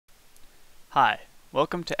Hi,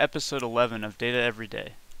 welcome to episode 11 of Data Every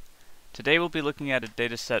Day. Today we'll be looking at a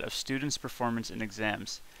data set of students' performance in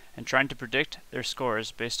exams and trying to predict their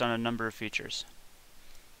scores based on a number of features.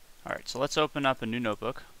 Alright, so let's open up a new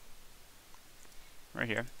notebook right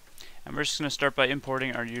here, and we're just going to start by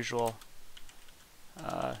importing our usual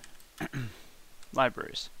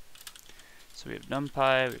libraries. So we have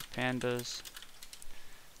NumPy, we have pandas.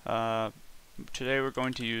 Today we're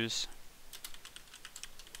going to use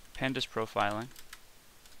pandas profiling,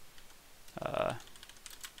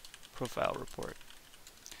 profile report.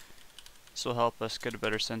 This will help us get a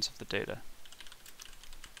better sense of the data.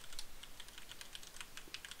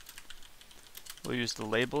 We'll use the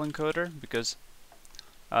label encoder because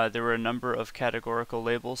there were a number of categorical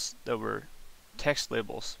labels that were text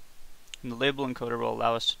labels, and the label encoder will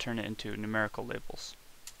allow us to turn it into numerical labels.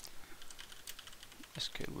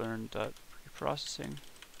 sklearn.preprocessing.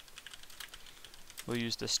 We'll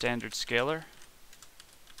use the standard scalar.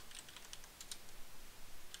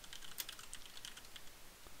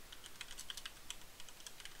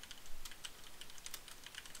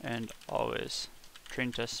 And always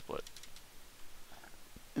train test split.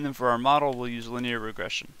 And then for our model, we'll use linear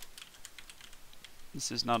regression.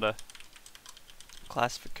 This is not a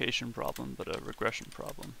classification problem, but a regression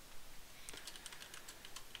problem.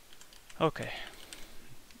 Okay,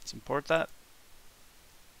 let's import that.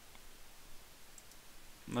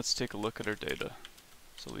 Let's take a look at our data.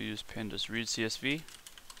 So we use pandas read CSV,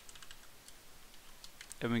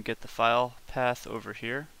 and we get the file path over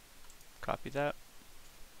here. Copy that,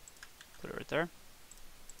 put it right there.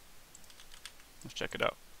 Let's check it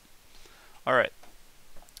out. Alright,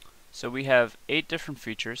 so we have 8 different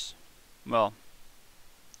features. Well,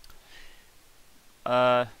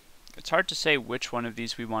 it's hard to say which one of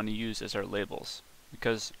these we want to use as our labels,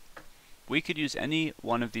 because we could use any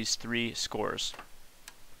one of these 3 scores.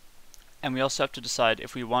 And we also have to decide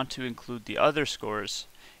if we want to include the other scores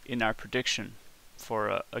in our prediction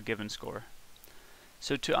for a given score.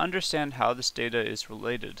 So to understand how this data is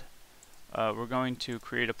related, we're going to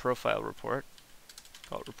create a profile report.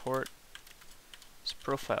 Call it report. It's a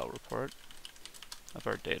profile report of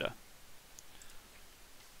our data.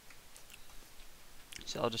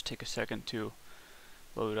 So I'll just take a second to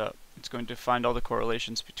load up. It's going to find all the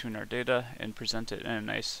correlations between our data and present it in a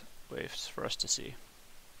nice way for us to see.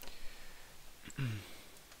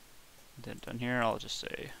 Then down here, I'll just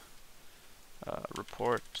say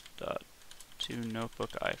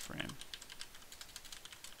report.toNotebook iframe.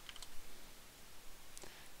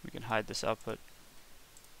 We can hide this output.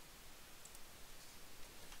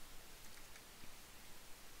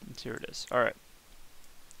 And here it is. Alright.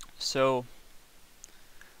 So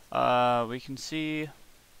we can see.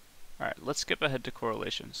 Alright, let's skip ahead to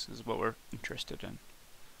correlations. This is what we're interested in.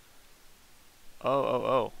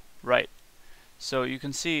 Right. So you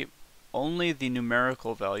can see only the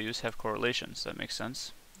numerical values have correlations. That makes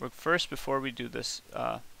sense. First, before we do this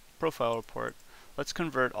profile report, let's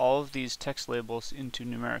convert all of these text labels into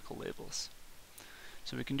numerical labels.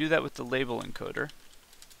 So we can do that with the label encoder.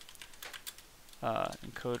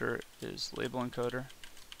 Encoder is label encoder.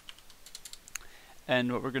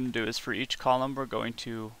 And what we're going to do is for each column we're going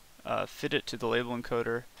to fit it to the label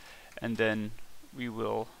encoder, and then we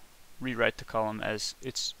will rewrite the column as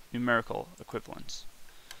its numerical equivalents.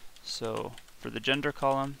 So for the gender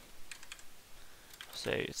column,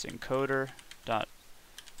 say it's encoder dot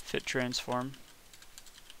fit transform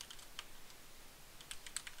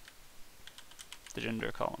the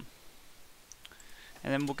gender column,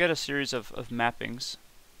 and then we'll get a series of mappings.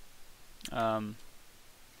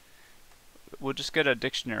 We'll just get a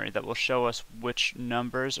dictionary that will show us which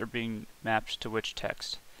numbers are being mapped to which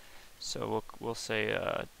text. So we'll say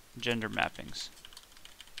gender mappings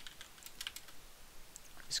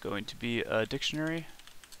is going to be a dictionary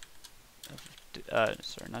of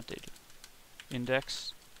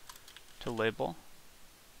index to label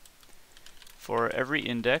for every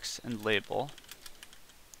index and label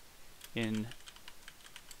in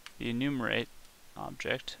the enumerate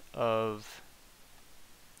object of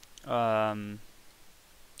the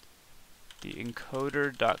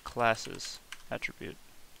encoder.classes attribute.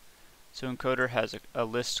 So encoder has a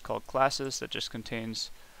list called classes that just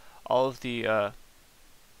contains all of the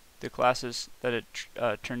classes that it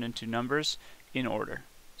turned into numbers in order.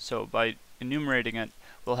 So by enumerating it,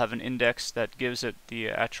 we'll have an index that gives it the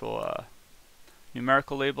actual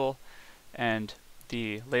numerical label, and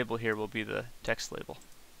the label here will be the text label.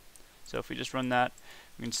 So if we just run that,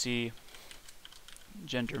 we can see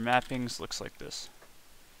gender mappings looks like this.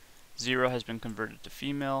 0 has been converted to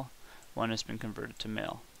female, 1 has been converted to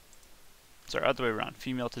male. Sorry, other way around,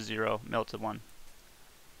 female to 0, male to 1.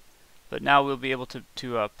 But now we'll be able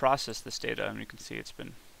to process this data, and you can see it's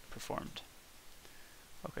been performed.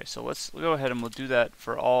 Okay, so let's go ahead and we'll do that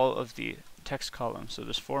for all of the text columns. So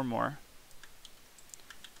there's 4 more.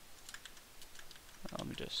 Let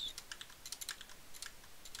me just...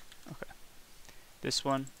 Okay. This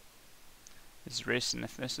one is race and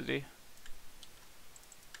ethnicity.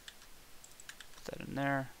 Put that in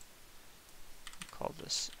there. We'll call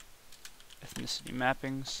this ethnicity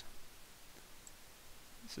mappings.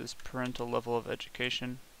 This is parental level of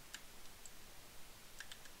education.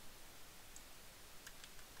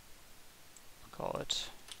 Call it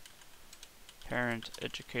parent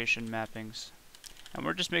education mappings. And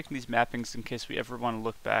we're just making these mappings in case we ever want to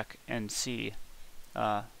look back and see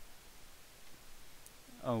what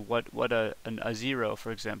a 0,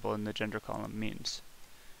 for example, in the gender column means.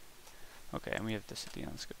 Okay, and we have this at the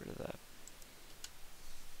end. Let's get rid of that.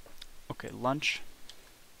 Okay, lunch.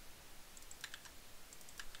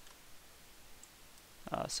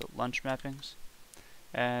 So lunch mappings.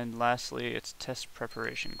 And lastly, it's test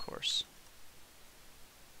preparation course.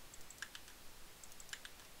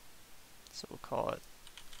 So we'll call it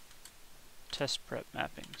test prep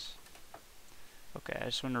mappings. Okay, I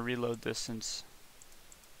just want to reload this since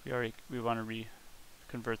we want to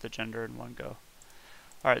convert the gender in one go.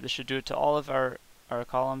 Alright, this should do it to all of our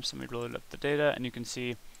columns, and we loaded up the data, and you can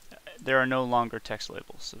see there are no longer text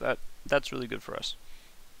labels. So that's really good for us.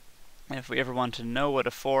 And if we ever wanted to know what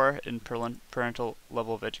a 4 in parental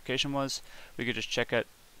level of education was, we could just check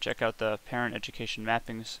out the parent education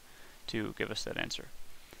mappings to give us that answer.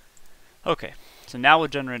 Okay, so now we'll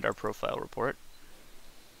generate our profile report.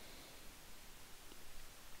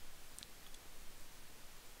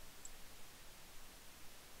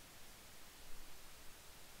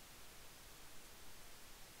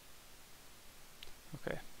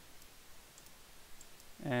 Okay,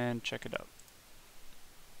 and check it out.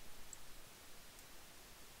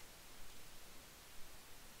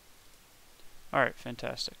 Alright,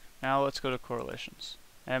 fantastic. Now let's go to correlations.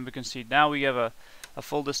 And we can see now we have a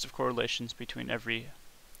full list of correlations between every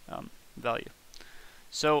value.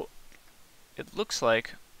 So it looks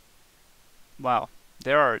like, wow,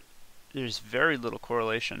 there's very little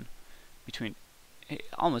correlation between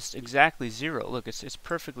almost exactly 0. Look, it's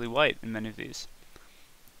perfectly white in many of these.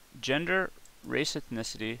 Gender, race,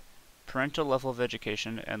 ethnicity, parental level of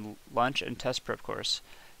education, and lunch and test prep course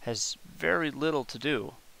has very little to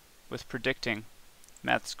do with predicting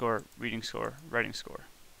math score, reading score, writing score.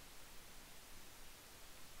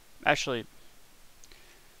 Actually,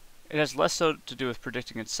 it has less so to do with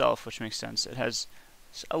predicting itself, which makes sense. It has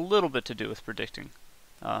a little bit to do with predicting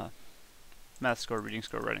math score, reading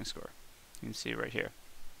score, writing score. You can see right here.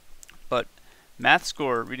 But math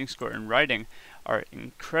score, reading score, and writing are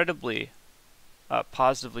incredibly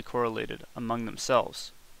positively correlated among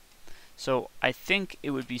themselves. So I think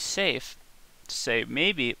it would be safe to say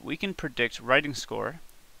maybe we can predict writing score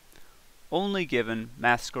only given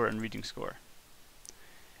math score and reading score.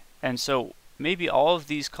 And so maybe all of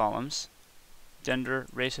these columns, gender,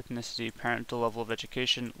 race, ethnicity, parental level of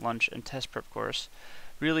education, lunch, and test prep course,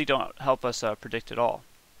 really don't help us predict at all.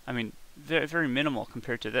 I mean, very, very minimal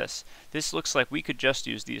compared to this. This looks like we could just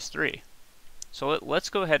use these 3. So let's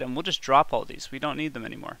go ahead and we'll just drop all these. We don't need them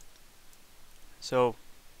anymore. So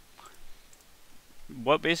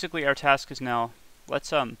what basically our task is now,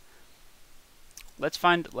 let's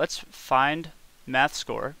find math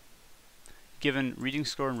score given reading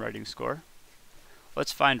score and writing score.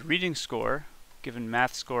 Let's find reading score given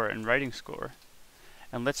math score and writing score.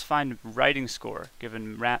 And let's find writing score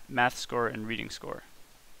given math score and reading score.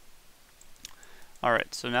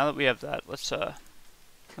 Alright, so now that we have that, let's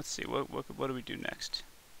see, what do we do next?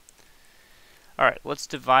 Alright, let's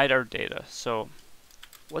divide our data. So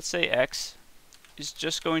let's say X is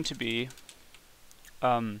just going to be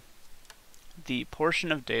the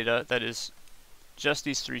portion of data that is just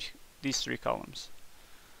these three columns.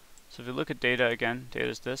 So if we look at data again, data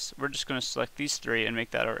is this. We're just going to select these 3 and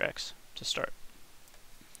make that our X to start.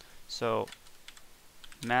 So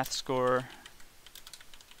math score,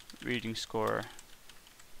 reading score,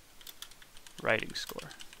 writing score.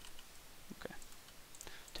 Okay.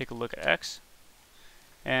 Take a look at X,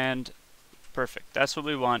 and perfect. That's what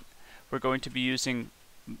we want. We're going to be using.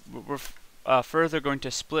 We're further going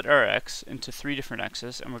to split our X into 3 different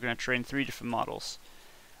X's, and we're going to train 3 different models.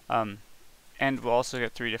 And we'll also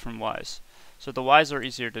get 3 different Y's. So the Y's are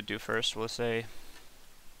easier to do first. We'll say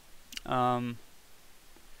Y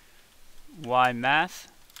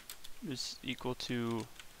math is equal to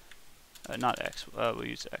not X. We'll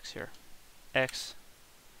use X here. X.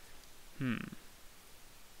 Hmm.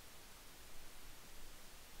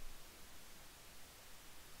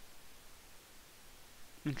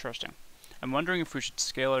 Interesting. I'm wondering if we should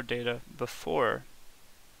scale our data before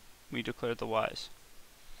we declare the y's.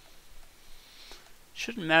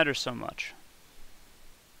 Shouldn't matter so much.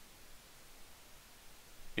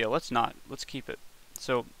 Yeah, let's not. Let's keep it.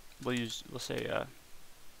 So we'll say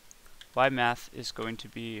y math is going to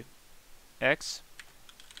be x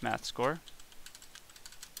math score.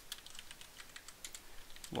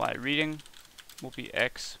 Y reading will be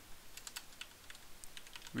x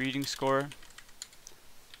reading score.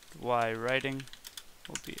 Y writing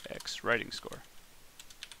will be x writing score.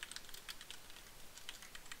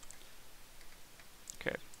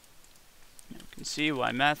 Okay. Now we can see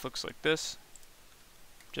y math looks like this.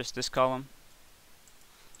 Just this column.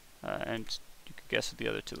 And you can guess what the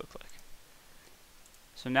other two look like.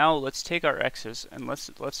 So now let's take our x's and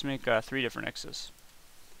let's make 3 different x's.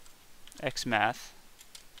 X math,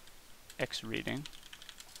 x reading,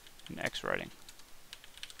 and x writing.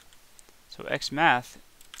 So x math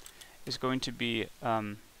is going to be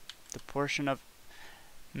the portion of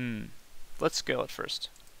let's scale it first.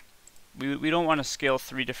 We don't want to scale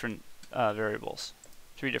 3 different variables,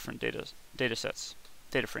 3 different data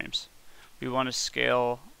frames. We want to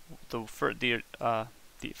scale the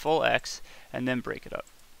full x and then break it up.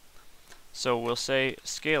 So we'll say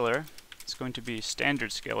scalar is going to be standard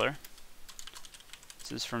scalar.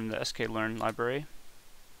 This is from the sklearn library.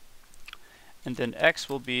 And then x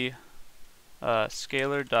will be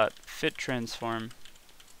scalar.fit transform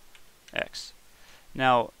x.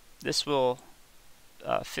 Now this will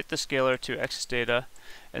fit the scalar to x data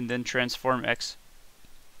and then transform x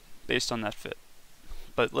based on that fit.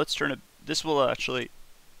 But let's turn it. This will actually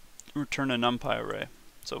return a NumPy array.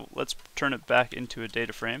 So let's turn it back into a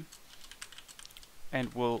data frame,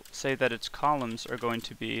 and we'll say that its columns are going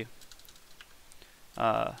to be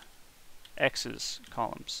x's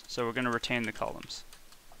columns. So we're going to retain the columns.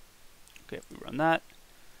 Okay, if we run that,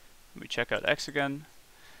 we check out x again,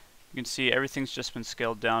 you can see everything's just been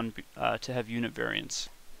scaled down to have unit variance.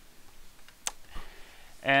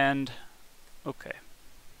 And okay,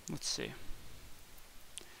 let's see.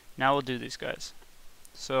 Now we'll do these guys.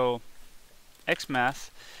 So x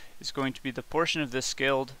math is going to be the portion of this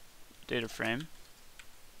scaled data frame,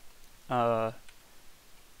 but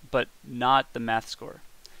not the math score,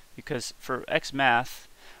 because for x math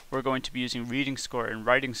we're going to be using reading score and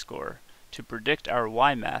writing score to predict our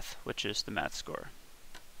y math, which is the math score.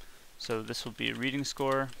 So this will be reading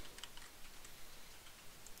score,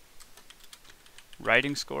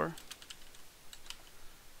 writing score,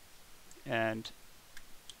 and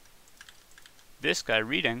this guy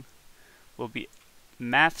reading will be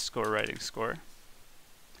math score writing score,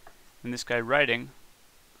 and this guy writing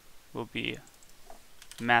will be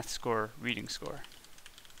math score reading score.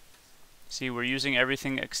 See, we're using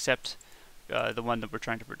everything except the one that we're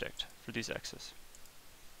trying to predict for these x's.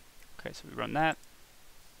 Okay, so we run that.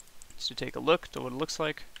 Just to take a look at what it looks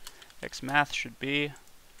like. X math should be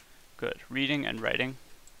good. Reading and writing.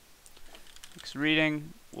 X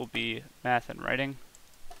reading will be math and writing.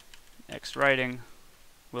 X writing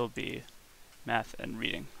will be math and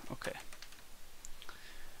reading. Okay.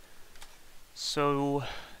 So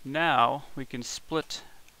now we can split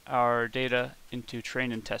our data into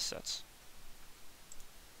train and test sets.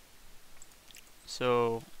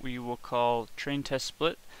 So we will call train test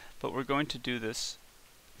split, but we're going to do this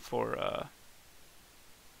for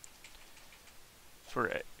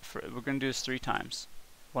we're going to do this 3 times.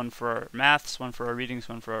 One for our maths, one for our readings,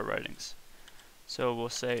 one for our writings. So we'll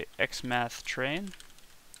say x math train,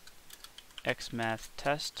 x math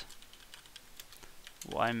test,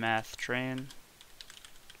 y math train,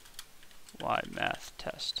 y math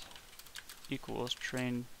test equals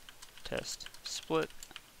train test split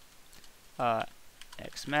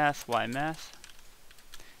x math, y math.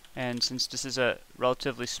 And since this is a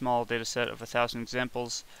relatively small data set of 1,000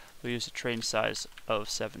 examples, we'll use a train size of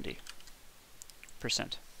 70%.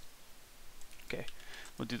 Okay,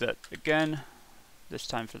 we'll do that again, this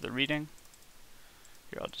time for the reading.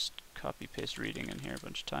 Here, I'll just copy paste reading in here a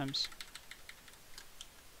bunch of times.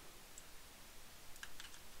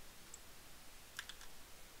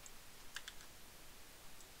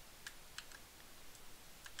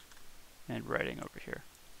 And writing over here.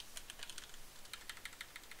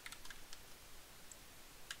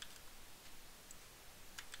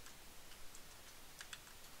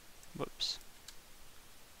 Whoops.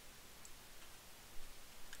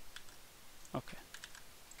 Okay.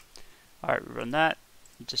 Alright, we run that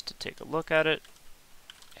just to take a look at it.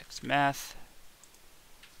 X math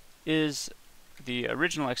is the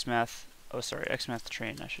original X math. Oh, sorry, X math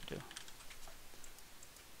train I should do.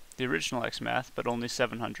 The original X math, but only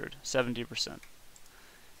 700, 70%.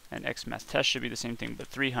 And xmath test should be the same thing, but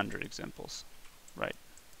 300 examples. Right.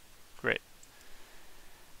 Great.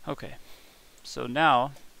 Okay. So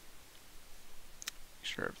now, make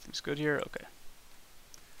sure everything's good here. Okay.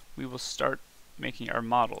 We will start making our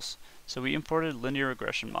models. So we imported linear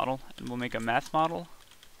regression model, and we'll make a math model,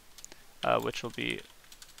 which will be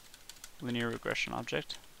linear regression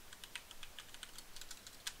object.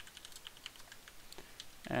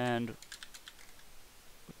 And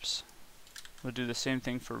oops, we'll do the same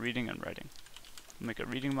thing for reading and writing. We'll make a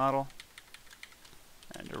reading model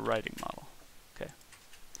and a writing model. Okay.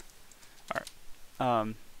 All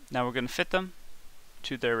right. Now we're going to fit them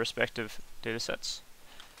to their respective data sets.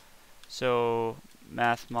 So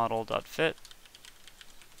math model.fit,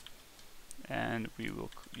 and we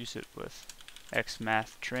will use it with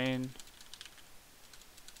xmath train,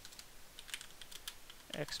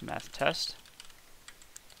 xmath test.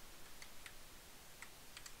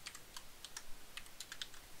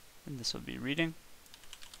 And this will be reading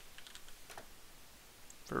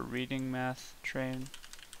for reading math train.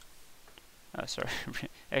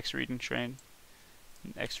 X reading train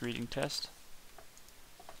and X reading test.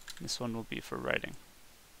 This one will be for writing.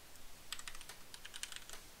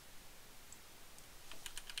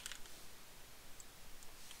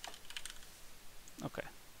 Okay.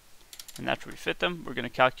 And after we fit them, we're going to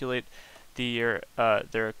calculate their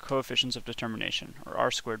coefficients of determination, or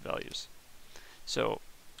R-squared values. So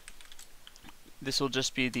this will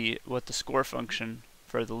just be what the score function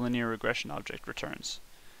for the linear regression object returns,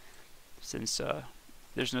 since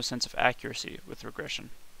there's no sense of accuracy with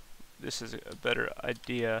regression. This is a better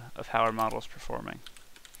idea of how our model is performing.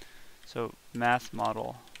 So math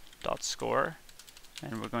model.score,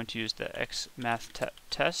 and we're going to use the xmath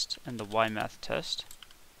test and the ymath test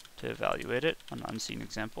to evaluate it on unseen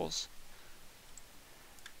examples.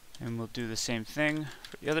 And we'll do the same thing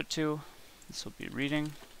for the other two. This will be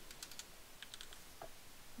reading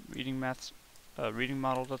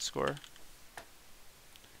model.score,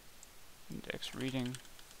 and x reading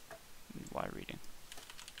and y reading.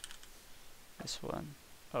 This one,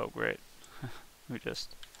 oh great, we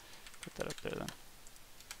just put that up there then.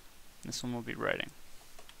 This one will be writing.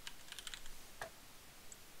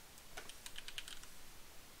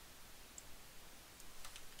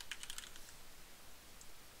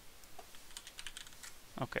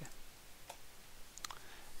 Okay.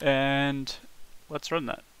 And let's run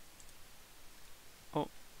that.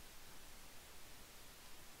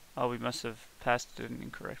 Oh, we must have passed it in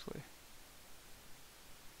incorrectly.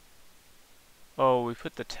 Oh, we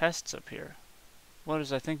put the tests up here. What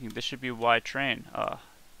was I thinking? This should be Y train.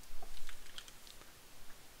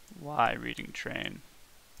 Y reading train.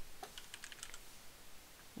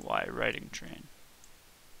 Y writing train.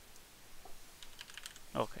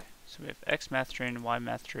 Okay, so we have X math train, Y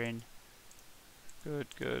math train. Good,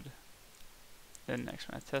 good. Then X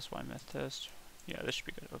math test, Y math test. Yeah, this should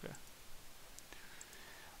be good. Okay.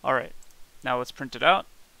 Alright, now let's print it out.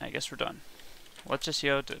 I guess we're done. Let's just see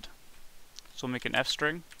how it did. So we'll make an F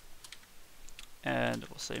string, and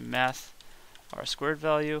we'll say math R squared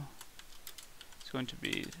value. It's going to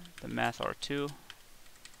be the math R2.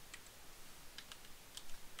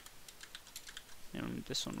 And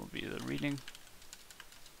this one will be the reading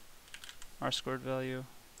R squared value.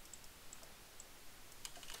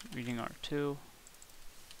 Reading R2. This will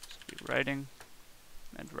be writing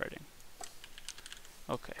and writing.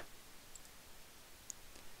 Okay.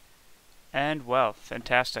 And wow,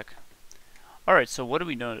 fantastic. Alright, so what do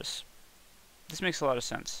we notice? This makes a lot of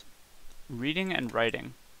sense. Reading and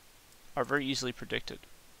writing are very easily predicted.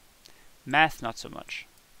 Math, not so much.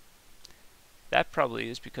 That probably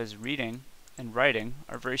is because reading and writing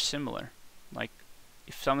are very similar. Like,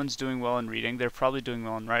 if someone's doing well in reading, they're probably doing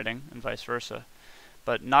well in writing, and vice versa.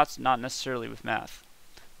 But not necessarily with math.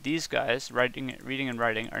 These guys, reading and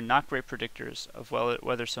writing, are not great predictors of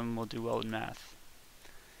whether someone will do well in math.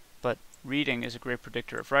 But reading is a great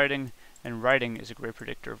predictor of writing, and writing is a great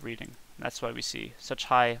predictor of reading. And that's why we see such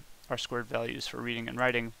high R-squared values for reading and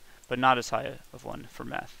writing, but not as high of one for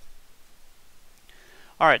math.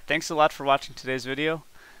 Alright, thanks a lot for watching today's video.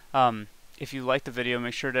 If you liked the video,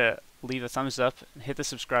 make sure to leave a thumbs up, hit the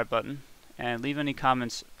subscribe button, and leave any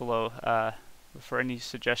comments below for any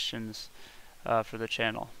suggestions for the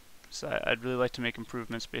channel. So I'd really like to make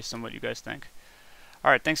improvements based on what you guys think.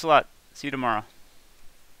 Alright, thanks a lot. See you tomorrow.